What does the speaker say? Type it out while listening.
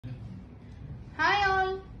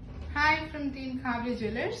from team Kavya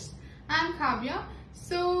Jewellers. I'm Kavya.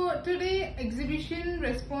 So today exhibition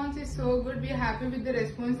response is so good. We are happy with the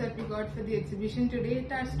response that we got for the exhibition today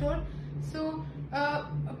at our store. So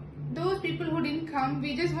those people who didn't come,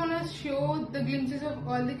 we just want to show the glimpses of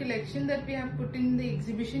all the collection that we have put in the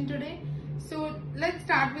exhibition today. So let's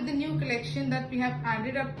start with the new collection that we have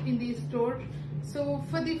added up in the store. So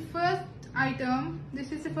for the first item,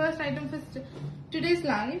 this is the first item for today's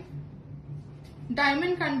live.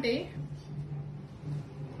 Diamond Kante.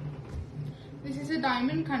 This is a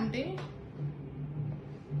diamond Kante.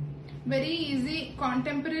 Very easy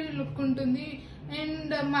contemporary look untundi, and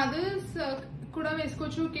mothers kuda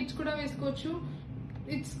veskochu, kids kuda veskochu.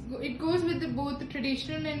 It goes with both the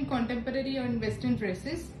traditional and contemporary and western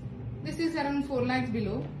dresses. This is around 4 lakhs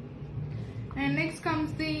below. And next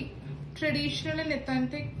comes the traditional and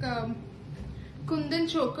authentic kundan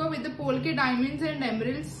choker with the polka diamonds and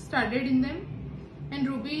emeralds studded in them, and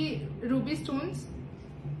ruby stones.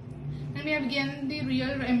 And we have again the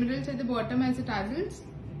real emeralds at the bottom as the tassels.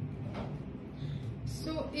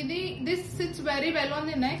 So this sits very well on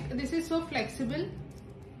the neck. This is so flexible.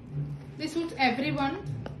 This suits everyone.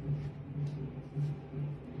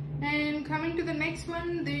 And coming to the next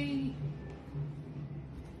one, the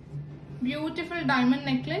beautiful diamond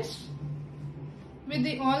necklace with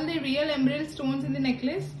all the real emerald stones in the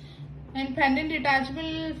necklace, and pendant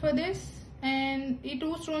detachable for this, and the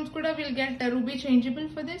 2 stones kuda will get ruby changeable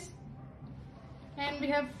for this. And we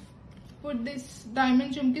have put this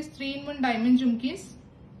diamond jhumkis, 3-in-1 diamond jhumkis.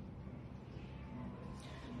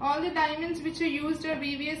 All the diamonds which are used are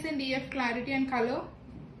VVS and EF clarity and color,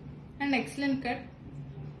 and excellent cut.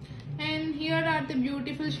 And here are the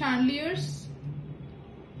beautiful chandeliers.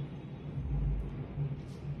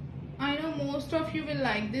 I know most of you will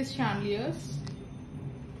like these chandeliers.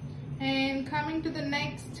 And coming to the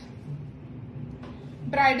next,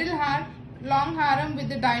 bridal har, long haram with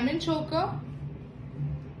the diamond choker.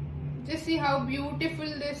 Just see how beautiful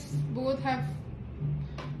this both have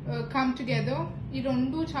come together. Ee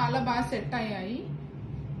rendu chala baga set ayyayi.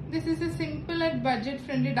 This is a simple and budget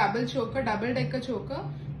friendly double choker, double decker choker.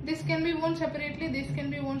 This can be worn separately, this can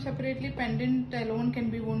be worn separately, pendant alone can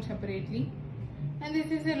be worn separately. And this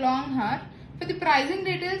is a long har. For the pricing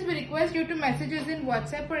details, we request you to message us in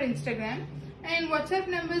WhatsApp or Instagram. And WhatsApp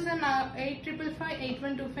numbers are now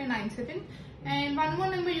 8555812597. And one more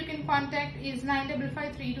number you can contact is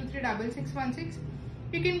 9553236616.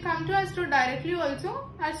 You can come to our store directly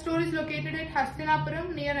also. Our store is located at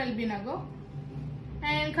Hastinapuram near LB Nagar.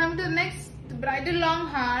 And come to the next, the bridal long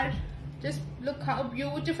har. Just look how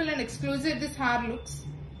beautiful and exclusive this har looks.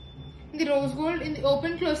 In the rose gold in the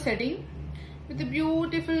open close setting with the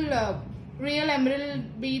beautiful real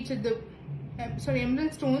emerald beads at the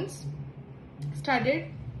emerald stones studded,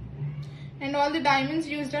 and all the diamonds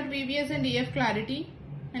used are VVS and EF clarity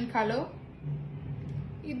and color.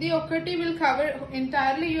 The okati will cover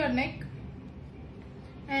entirely your neck,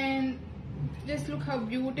 and just look how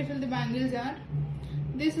beautiful the bangles are.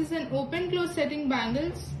 This is an open close setting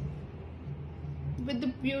bangles with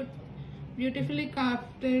the beautifully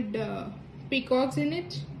crafted peacocks in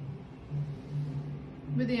it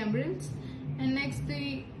with the emeralds. And next,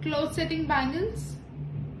 the close setting bangles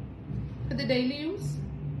for the daily use,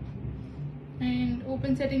 and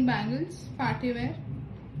open setting bangles party wear.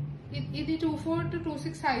 Either 24 to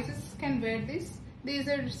 26 sizes can wear this. These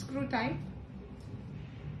are screw type.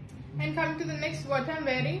 And come to the next, what I'm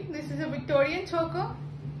wearing. This is a Victorian choker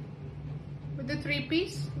with the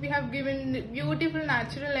 3-piece. We have given beautiful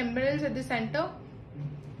natural emeralds at the center,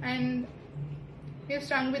 and we have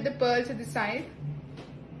strung with the pearls at the side.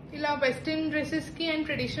 Ila western dresses ki and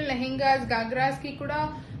traditional lehengas, gagras ki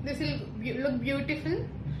kuda this will look beautiful.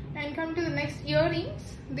 And come to the next,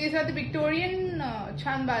 earrings. These are the Victorian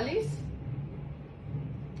chanbalis,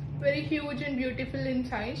 very huge and beautiful in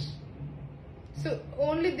size. So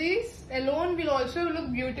only this alone will also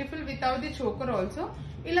look beautiful without the choker also.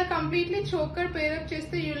 Ila completely choker pair up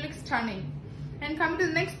cheste you look stunning. And come to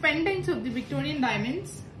the next, pendants of the Victorian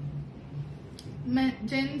diamonds.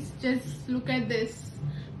 Gents, just look at this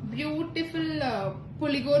beautiful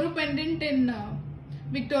Puligoru pendant in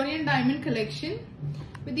Victorian diamond collection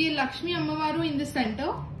with the Lakshmi Ammavaru in the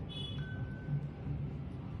center.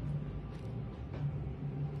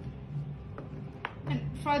 And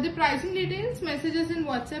for the pricing details, messages in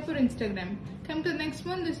WhatsApp or Instagram. Come to the next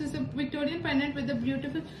one. This is a Victorian pendant with the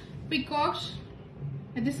beautiful peacocks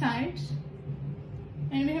at the sides,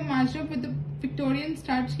 and we have matched up with the Victorian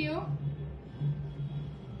studs here.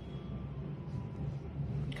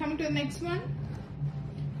 Come to the next one.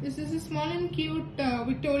 This is a small and cute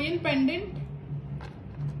Victorian pendant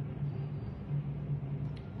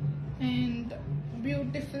and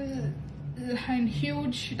beautiful and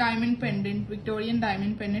huge diamond pendant, Victorian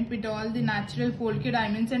diamond pendant with all the natural polka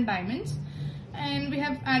diamonds and diamonds. And we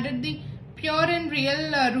have added the pure and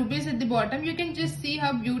real rubies at the bottom. You can just see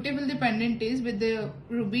how beautiful the pendant is with the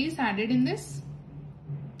rubies added in this.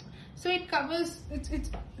 So it covers, it's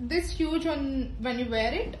this huge on when you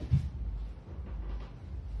wear it.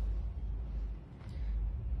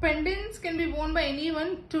 Pendants can be worn by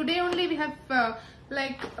anyone. Today only we have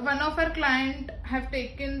like one of our client have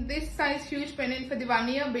taken this size huge pendant for the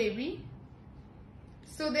 1-year baby.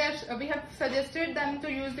 So we have suggested them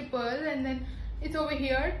to use the pearl, and then it's over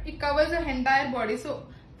here. It covers the entire body. So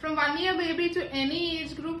from 1-year baby to any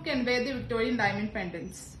age group can wear the Victorian diamond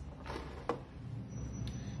pendants.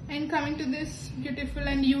 And coming to this beautiful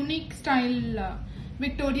and unique style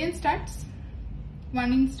Victorian studs,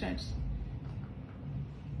 1-inch studs.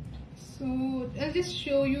 So I'll just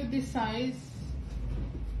show you the size.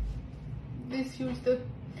 This huge the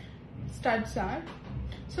studs are.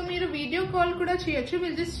 So మీరు video call kuda cheyochu.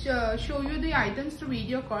 We'll just show you the items through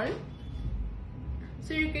video call,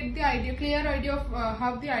 so you get the clear idea of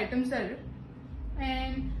how the items are.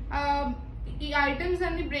 And the items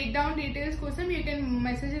and the breakdown details kosam you can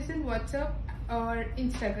message us in WhatsApp or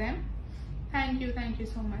Instagram. Thank you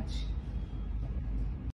so much.